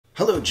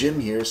Hello, Jim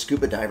here,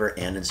 scuba diver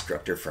and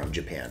instructor from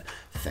Japan.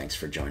 Thanks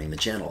for joining the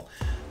channel.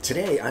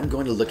 Today I'm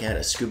going to look at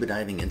a scuba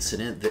diving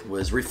incident that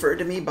was referred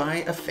to me by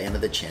a fan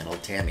of the channel,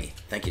 Tammy.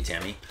 Thank you,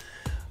 Tammy.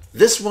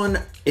 This one,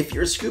 if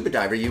you're a scuba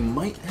diver, you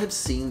might have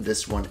seen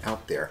this one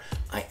out there.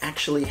 I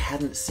actually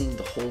hadn't seen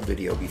the whole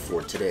video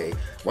before today.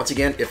 Once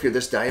again, if you're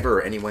this diver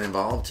or anyone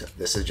involved,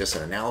 this is just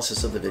an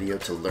analysis of the video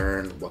to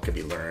learn what can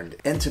be learned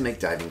and to make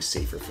diving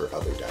safer for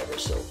other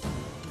divers. So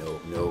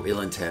no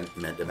ill intent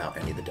meant about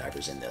any of the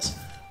divers in this.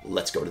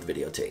 Let's go to the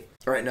videotape.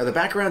 All right, now the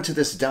background to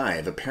this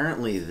dive,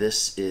 apparently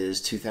this is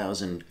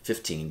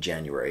 2015,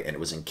 January, and it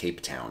was in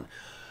Cape Town.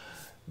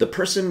 The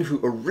person who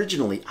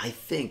originally, I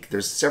think,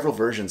 there's several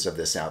versions of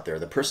this out there.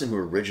 The person who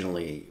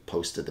originally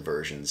posted the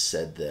version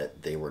said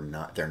that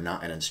they're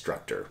not an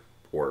instructor,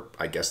 or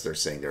I guess they're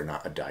saying they're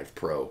not a dive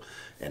pro,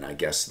 and I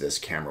guess this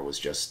camera was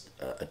just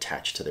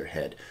attached to their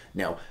head.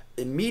 Now,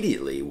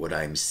 immediately what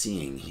I'm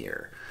seeing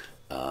here,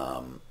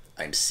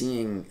 I'm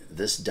seeing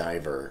this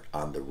diver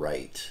on the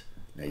right.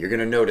 Now you're going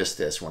to notice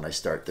this when I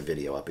start the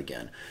video up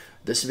again.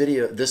 This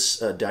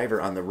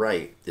diver on the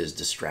right is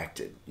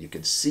distracted. You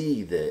can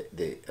see that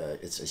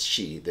it's a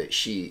she, that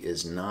she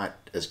is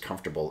not as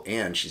comfortable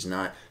and she's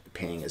not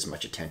paying as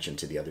much attention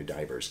to the other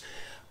divers.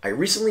 I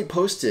recently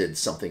posted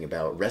something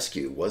about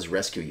rescue. Was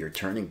rescue your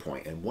turning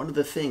point? And one of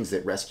the things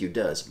that rescue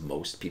does,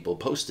 most people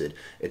posted,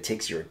 it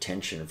takes your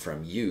attention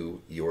from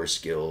you, your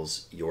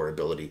skills, your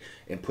ability,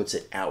 and puts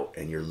it out,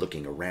 and you're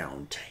looking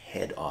around to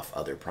head off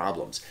other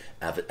problems.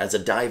 As a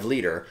dive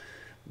leader,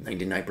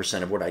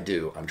 99% of what I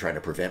do, I'm trying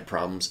to prevent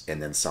problems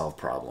and then solve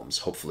problems.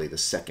 Hopefully the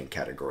second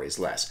category is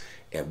less.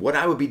 And what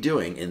I would be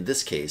doing in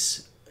this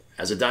case,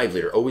 as a dive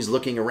leader, always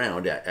looking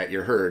around at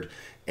your herd,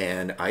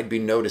 and I'd be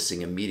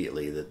noticing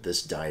immediately that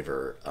this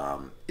diver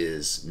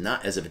is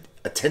not as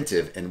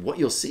attentive. And what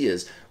you'll see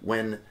is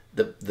when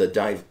the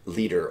dive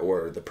leader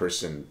or the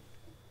person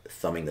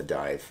thumbing the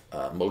dive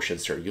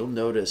motions her, you'll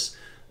notice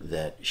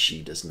that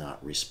she does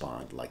not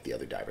respond like the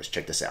other divers.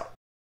 Check this out.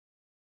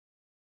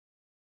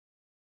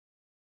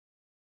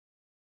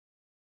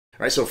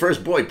 All right, so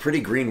first, boy, pretty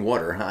green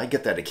water. Huh? I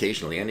get that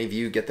occasionally. Any of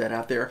you get that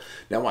out there?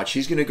 Now watch,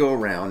 he's going to go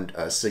around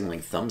signaling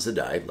thumbs the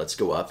dive. Let's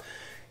go up.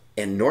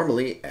 And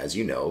normally, as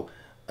you know,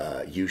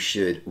 you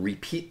should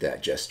repeat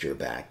that gesture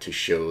back to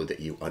show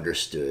that you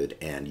understood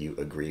and you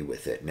agree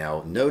with it.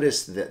 Now,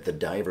 notice that the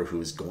diver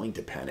who's going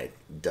to panic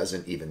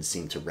doesn't even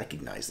seem to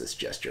recognize this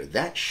gesture.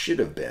 That should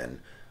have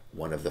been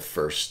one of the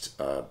first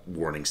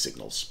warning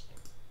signals.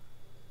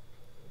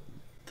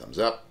 Thumbs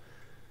up.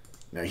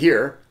 Now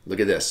here, look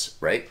at this,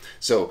 right?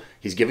 So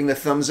he's giving the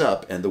thumbs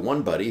up, and the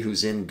one buddy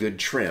who's in good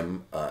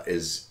trim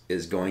is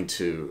going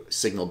to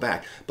signal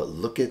back. But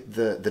look at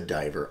the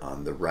diver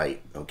on the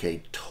right,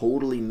 okay?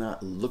 Totally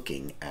not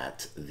looking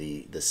at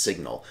the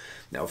signal.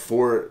 Now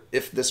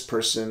if this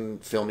person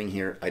filming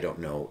here, I don't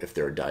know if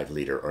they're a dive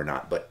leader or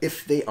not, but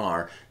if they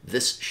are,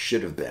 this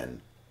should have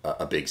been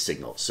a big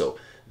signal. So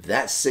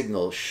that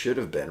signal should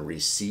have been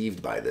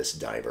received by this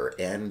diver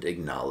and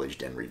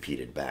acknowledged and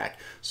repeated back.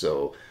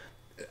 So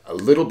a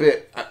little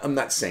bit, I'm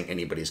not saying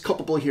anybody's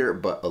culpable here,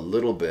 but a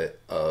little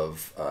bit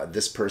of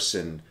this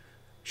person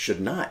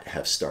should not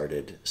have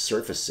started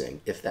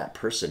surfacing if that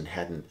person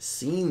hadn't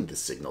seen the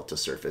signal to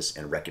surface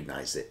and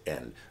recognized it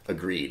and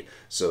agreed.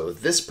 So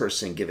this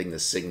person giving the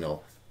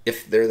signal,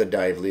 if they're the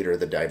dive leader,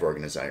 the dive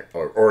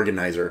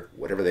organizer,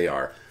 whatever they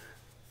are,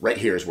 right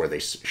here is where they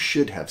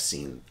should have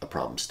seen a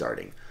problem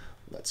starting.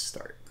 Let's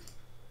start.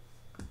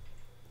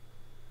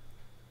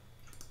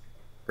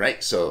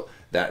 Right, so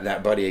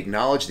that buddy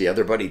acknowledged, the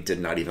other buddy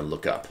did not even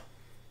look up.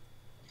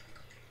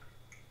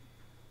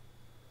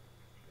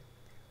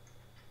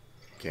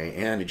 Okay,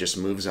 and it just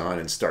moves on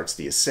and starts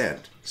the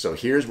ascent. So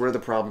here's where the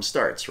problem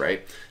starts,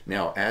 right?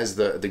 Now, as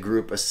the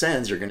group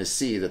ascends, you're going to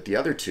see that the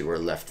other two are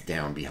left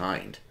down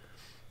behind.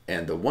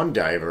 And the one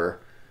diver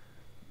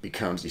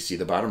becomes, you see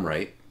the bottom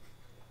right,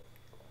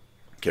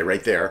 okay,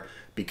 right there,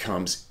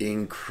 becomes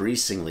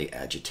increasingly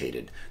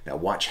agitated. Now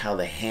watch how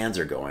the hands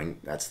are going.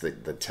 That's the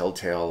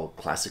telltale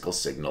classical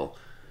signal,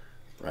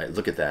 right?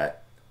 Look at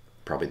that.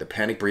 Probably the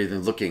panic breathing,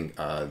 looking,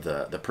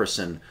 the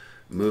person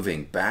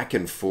moving back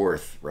and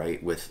forth,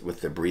 right,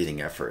 with the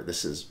breathing effort.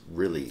 This is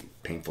really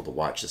painful to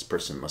watch. This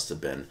person must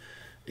have been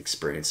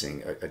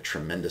experiencing a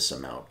tremendous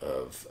amount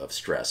of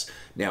stress.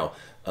 Now,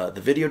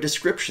 the video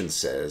description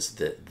says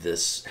that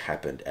this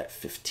happened at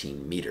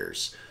 15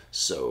 meters.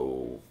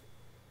 So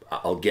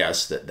I'll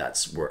guess that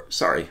that's where,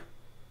 sorry,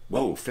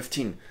 whoa,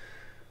 15.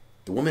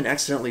 The woman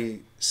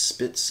accidentally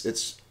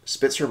spits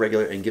her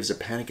regular and gives a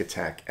panic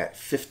attack at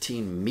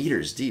 15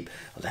 meters deep.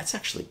 Oh, that's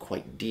actually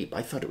quite deep.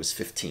 I thought it was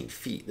 15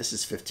 feet. This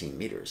is 15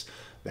 meters.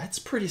 That's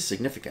pretty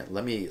significant.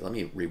 Let me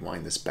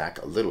rewind this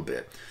back a little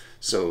bit.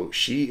 So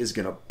she is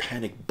going to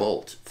panic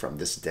bolt from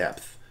this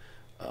depth.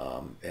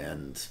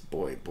 And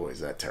boy, is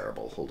that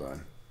terrible. Hold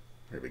on.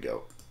 Here we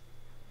go.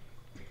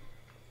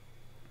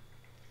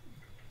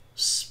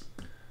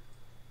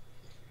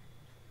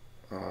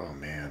 Oh,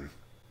 man.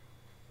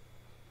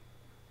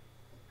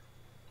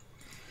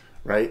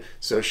 Right?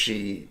 So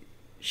she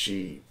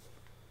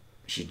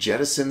she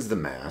jettisons the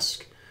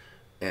mask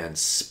and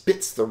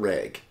spits the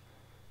reg.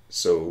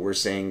 So we're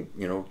saying,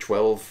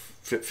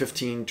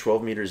 15,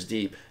 12 meters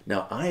deep.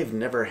 Now, I have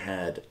never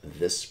had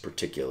this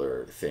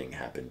particular thing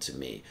happen to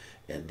me.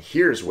 And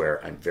here's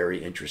where I'm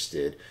very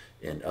interested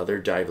in other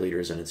dive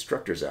leaders and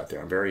instructors out there.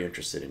 I'm very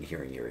interested in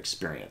hearing your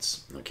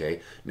experience.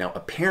 Okay. Now,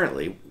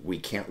 apparently, we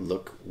can't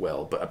look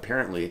well, but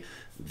apparently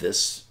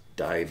this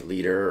dive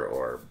leader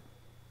or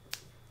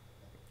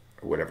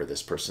whatever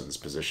this person's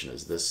position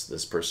is,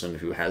 this person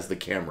who has the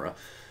camera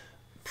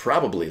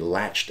probably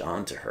latched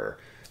onto her.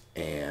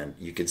 And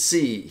you can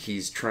see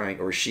he's trying,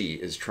 or she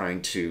is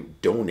trying to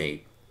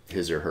donate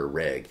his or her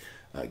reg,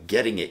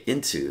 getting it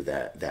into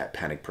that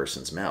panic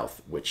person's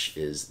mouth, which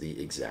is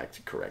the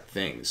exact correct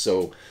thing.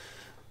 So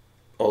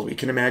all we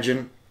can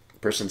imagine,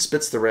 person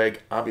spits the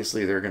reg,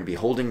 obviously they're going to be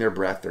holding their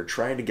breath, they're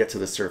trying to get to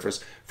the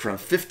surface. From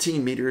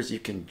 15 meters, you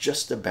can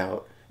just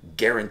about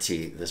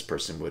guarantee this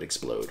person would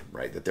explode,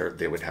 right? That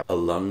they would have a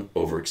lung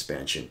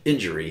overexpansion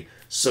injury.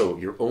 So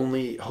your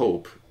only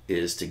hope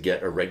is to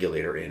get a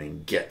regulator in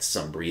and get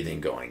some breathing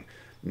going.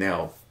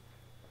 Now,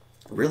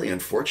 really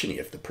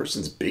unfortunately, if the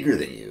person's bigger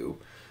than you,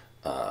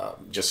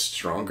 just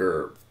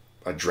stronger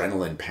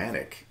adrenaline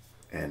panic,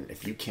 and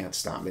if you can't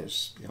stop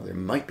it, there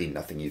might be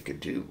nothing you could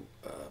do.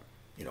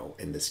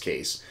 In this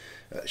case,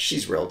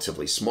 she's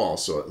relatively small,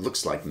 so it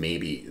looks like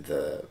maybe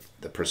the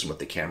person with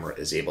the camera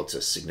is able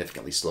to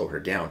significantly slow her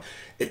down.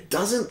 It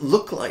doesn't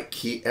look like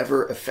he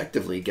ever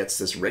effectively gets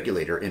this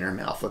regulator in her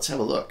mouth. Let's have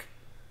a look.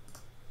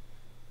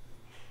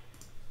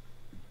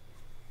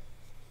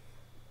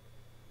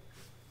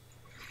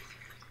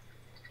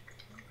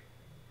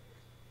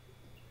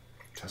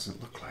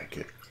 Doesn't look like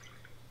it.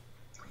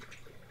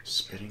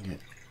 Spitting it.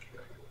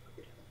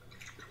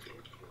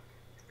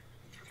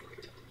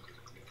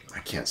 I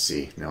can't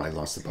see. Now I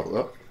lost the bubble.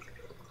 Oh.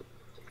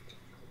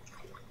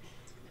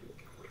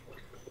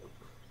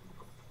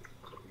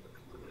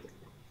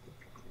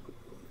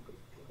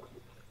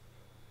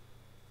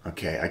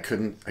 Okay, I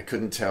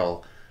couldn't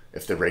tell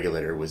if the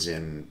regulator was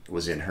in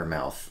her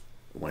mouth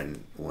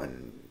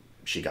when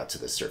she got to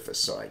the surface,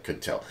 so I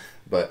couldn't tell.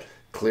 But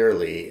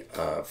clearly,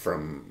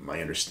 from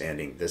my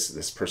understanding,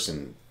 this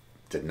person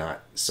did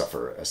not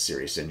suffer a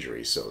serious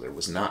injury, so there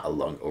was not a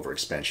lung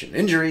overexpansion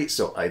injury.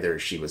 So either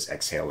she was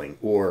exhaling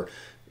or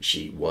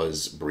she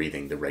was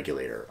breathing the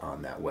regulator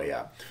on that way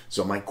up.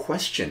 So my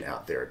question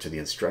out there to the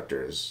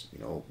instructors,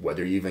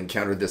 whether you've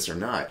encountered this or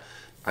not,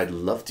 I'd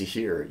love to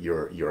hear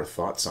your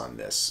thoughts on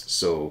this.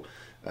 So,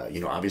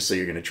 obviously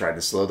you're going to try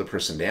to slow the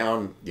person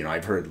down.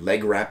 I've heard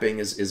leg wrapping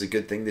is a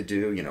good thing to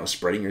do,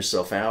 spreading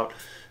yourself out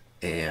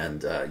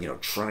and,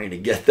 trying to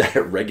get that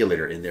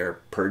regulator in there,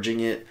 purging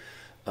it.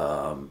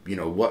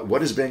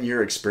 What has been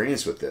your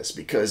experience with this?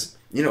 Because,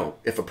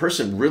 if a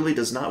person really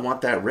does not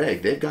want that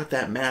reg, they've got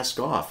that mask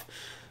off.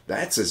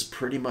 That's as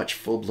pretty much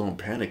full-blown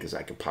panic as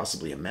I could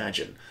possibly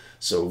imagine.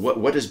 So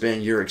what has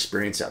been your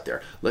experience out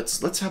there?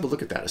 Let's have a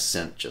look at that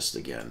ascent just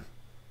again.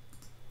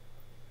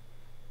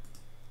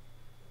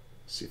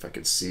 See if I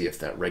can see if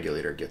that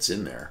regulator gets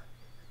in there.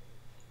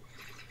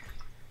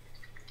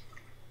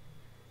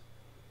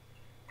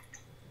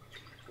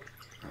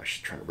 I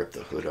should try to rip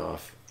the hood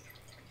off.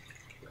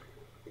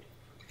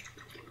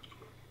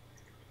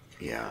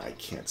 Yeah, I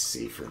can't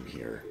see from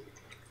here.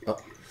 Oh,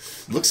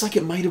 looks like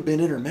it might have been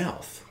in her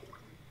mouth.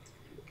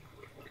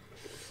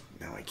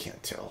 Now I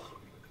can't tell.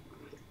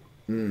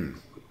 I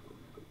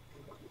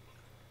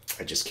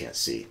just can't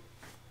see.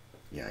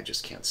 Yeah, I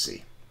just can't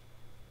see.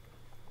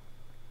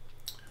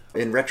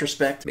 In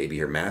retrospect, maybe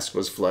her mask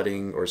was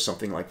flooding or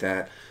something like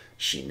that.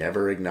 She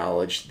never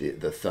acknowledged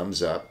the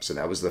thumbs up. So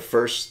that was the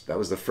first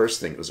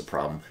thing that was a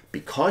problem.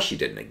 Because she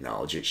didn't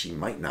acknowledge it, she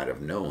might not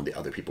have known the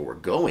other people were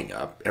going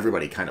up.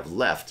 Everybody kind of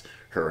left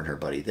her and her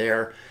buddy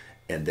there.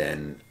 And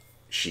then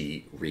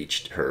she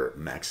reached her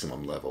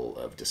maximum level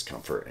of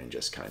discomfort and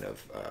just kind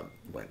of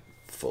went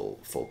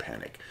full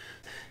panic.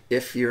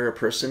 If you're a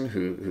person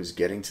who's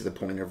getting to the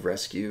point of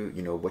rescue,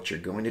 what you're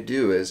going to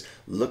do is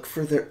look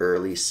for the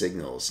early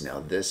signals. Now,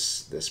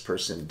 this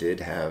person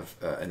did have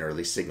an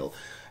early signal.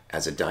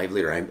 As a dive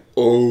leader, I'm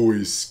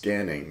always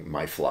scanning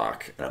my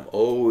flock. And I'm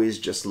always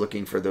just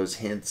looking for those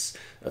hints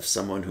of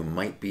someone who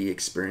might be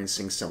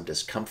experiencing some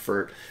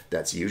discomfort.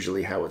 That's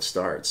usually how it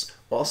starts.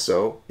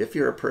 Also, if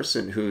you're a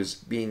person who's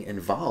being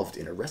involved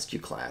in a rescue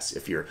class,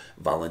 if you're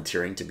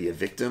volunteering to be a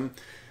victim,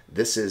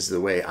 this is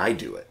the way I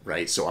do it,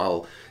 right?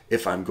 So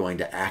if I'm going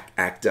to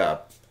act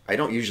up, I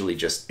don't usually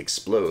just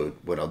explode.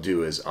 What I'll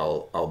do is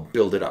I'll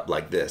build it up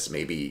like this,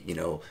 maybe,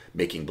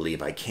 making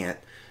believe I can't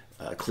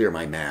clear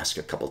my mask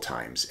a couple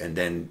times and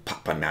then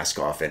pop my mask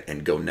off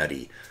and go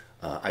nutty.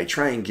 I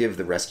try and give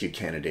the rescue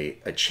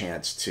candidate a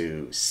chance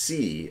to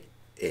see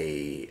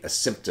a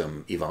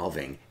symptom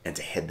evolving and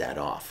to head that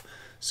off.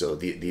 So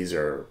these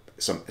are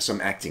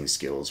some acting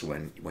skills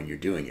when you're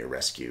doing your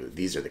rescue.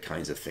 These are the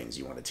kinds of things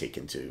you want to take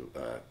into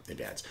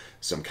advance.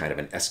 Some kind of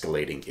an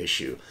escalating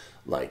issue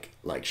like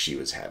she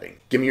was having.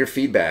 Give me your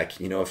feedback,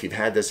 if you've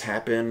had this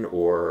happen,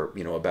 or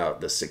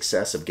about the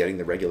success of getting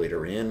the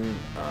regulator in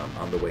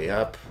on the way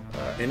up.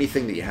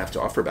 Anything that you have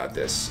to offer about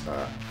this.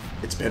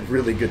 It's been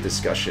really good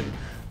discussion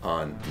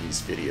on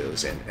these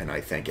videos, and I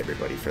thank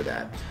everybody for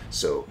that.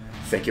 So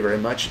thank you very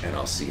much, and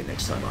I'll see you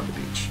next time on the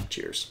beach.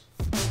 Cheers.